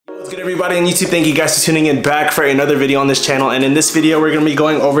good, everybody on YouTube? Thank you guys for tuning in back for another video on this channel. And in this video, we're going to be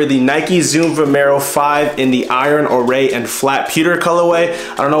going over the Nike Zoom Vomero 5 in the iron, array, and flat pewter colorway.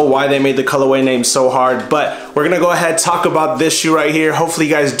 I don't know why they made the colorway name so hard, but we're going to go ahead and talk about this shoe right here. Hopefully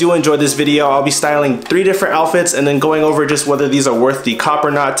you guys do enjoy this video. I'll be styling 3 different outfits and then going over just whether these are worth the cop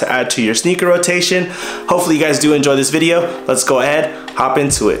or not to add to your sneaker rotation. Hopefully you guys do enjoy this video. Let's go ahead, hop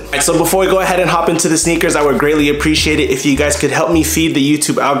into it. All right, so before we go ahead and hop into the sneakers, I would greatly appreciate it if you guys could help me feed the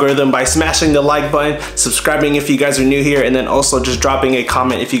YouTube algorithm by smashing the like button, subscribing if you guys are new here, and then also just dropping a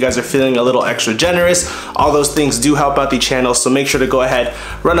comment if you guys are feeling a little extra generous. All those things do help out the channel, so make sure to go ahead,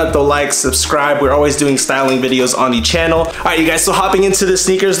 run up the likes, subscribe. We're always doing styling videos on the channel. All right, you guys, so hopping into the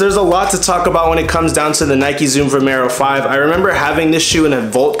sneakers, there's a lot to talk about when it comes down to the Nike Zoom Vomero 5. I remember having this shoe in a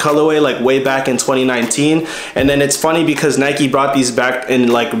Volt colorway like way back in 2019, and then it's funny because Nike brought these back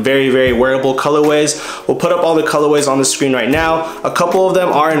in like very wearable colorways. We'll put up all the colorways on the screen right now. A couple of them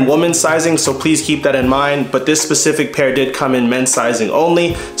are in women's sizing, so please keep that in mind, but this specific pair did come in men's sizing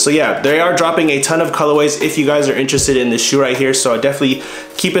only. So yeah, they are dropping a ton of colorways if you guys are interested in this shoe right here, so definitely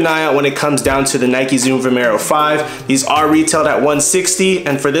keep an eye out when it comes down to the Nike Zoom Vomero 5. These are retailed at $160,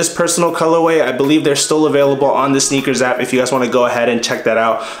 and for this personal colorway, I believe they're still available on the sneakers app if you guys want to go ahead and check that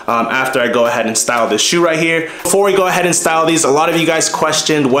out after I go ahead and style this shoe right here. Before we go ahead and style these, a lot of you guys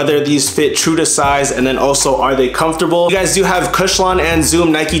questioned whether these fit true to size, and then also are they comfortable. You guys do have Cushlon and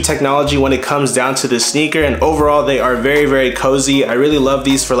Zoom Nike technology when it comes down to this sneaker, and overall they are very cozy. I really love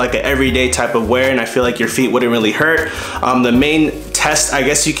these for like an everyday type of wear, and I feel like your feet wouldn't really hurt. The main test, I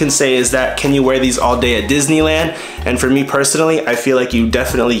guess you can say, is that can you wear these all day at Disneyland? And for me personally, I feel like you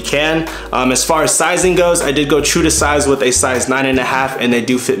definitely can. As far as sizing goes, I did go true to size with a size 9.5, and they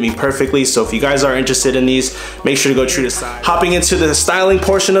do fit me perfectly. So if you guys are interested in these, make sure to go true to size. Hopping into the styling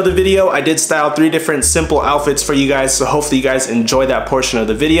portion of the video, I did style 3 different simple outfits for you guys, so hopefully you guys enjoy that portion of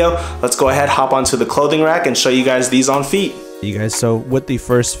the video. Let's go ahead, hop onto the clothing rack and show you guys these on feet. You guys, so with the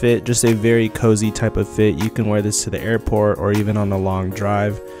first fit, just a very cozy type of fit. You can wear this to the airport or even on a long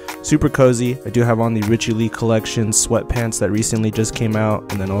drive. Super cozy. I do have on the RichieLe collection sweatpants that recently just came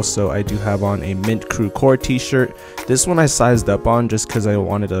out, and then also I do have on a MintCrew core t-shirt. This one I sized up on just because I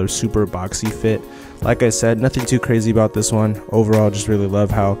wanted a super boxy fit. Like I said, nothing too crazy about this one. Overall, just really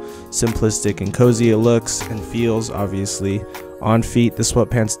love how simplistic and cozy it looks and feels. Obviously on feet, the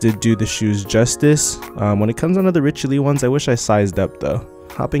sweatpants did do the shoes justice. When it comes onto the RichieLe ones, I wish I sized up though.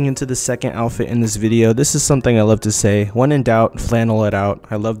 Hopping into the second outfit in this video, this is something I love to say. When in doubt, flannel it out.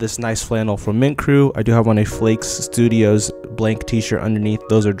 I love this nice flannel from MintCrew. I do have on a Flakes Studios blank t-shirt underneath.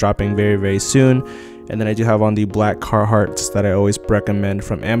 Those are dropping very soon. And then I do have on the black CARHARTTs that I always recommend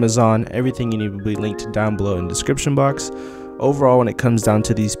from Amazon. Everything you need will be linked down below in the description box. Overall, when it comes down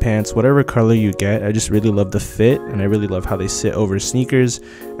to these pants, whatever color you get, I just really love the fit, and I really love how they sit over sneakers.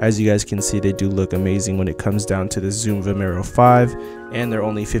 As you guys can see, they do look amazing when it comes down to the Zoom Vomero 5, and they're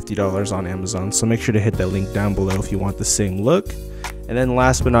only $50 on Amazon, so make sure to hit that link down below if you want the same look. And then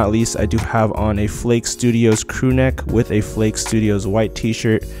last but not least, I do have on a Flake Studios crew neck with a Flake Studios white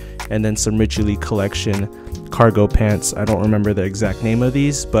t-shirt, and then some RichieLe collection cargo pants. I don't remember the exact name of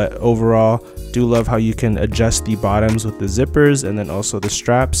these, but overall, do love how you can adjust the bottoms with the zippers and then also the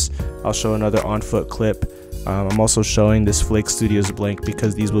straps. I'll show another on foot clip. I'm also showing this Flake Studios blank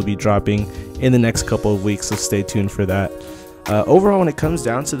because these will be dropping in the next couple of weeks, so stay tuned for that. Overall, when it comes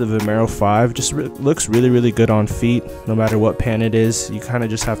down to the Vomero 5, just looks really good on feet. No matter what pant it is, you kind of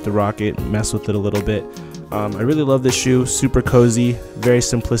just have to rock it, mess with it a little bit. I really love this shoe, super cozy, very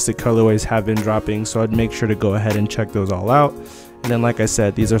simplistic colorways have been dropping, so I'd make sure to go ahead and check those all out. And then like I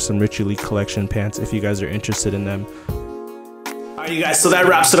said, these are some RichieLe collection pants if you guys are interested in them. Alright, you guys, so that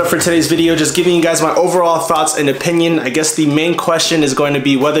wraps it up for today's video. Just giving you guys my overall thoughts and opinion. I guess the main question is going to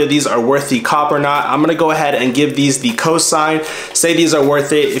be whether these are worth the cop or not. I'm going to go ahead and give these the cosign. Say these are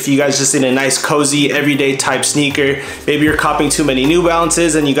worth it if you guys just need a nice cozy everyday type sneaker. Maybe you're copping too many New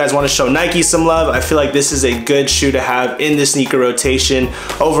Balances and you guys want to show Nike some love. I feel like this is a good shoe to have in the sneaker rotation.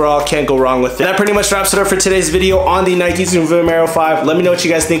 Overall, can't go wrong with it. That pretty much wraps it up for today's video on the Nike Zoom Vomero 5. Let me know what you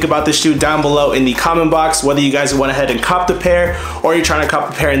guys think about this shoe down below in the comment box, whether you guys went ahead and copped the pair or you're trying to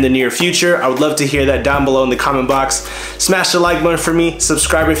cop a pair in the near future. I would love to hear that down below in the comment box. Smash the like button for me,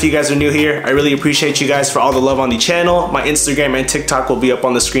 subscribe if you guys are new here. I really appreciate you guys for all the love on the channel. My Instagram and TikTok will be up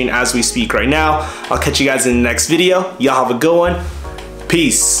on the screen as we speak right now. I'll catch you guys in the next video. Y'all have a good one.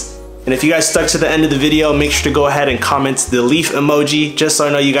 Peace. And if you guys stuck to the end of the video, make sure to go ahead and comment the leaf emoji just so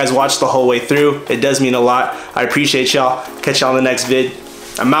I know you guys watched the whole way through. It does mean a lot. I appreciate y'all. Catch y'all in the next vid.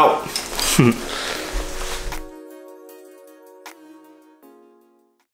 I'm out.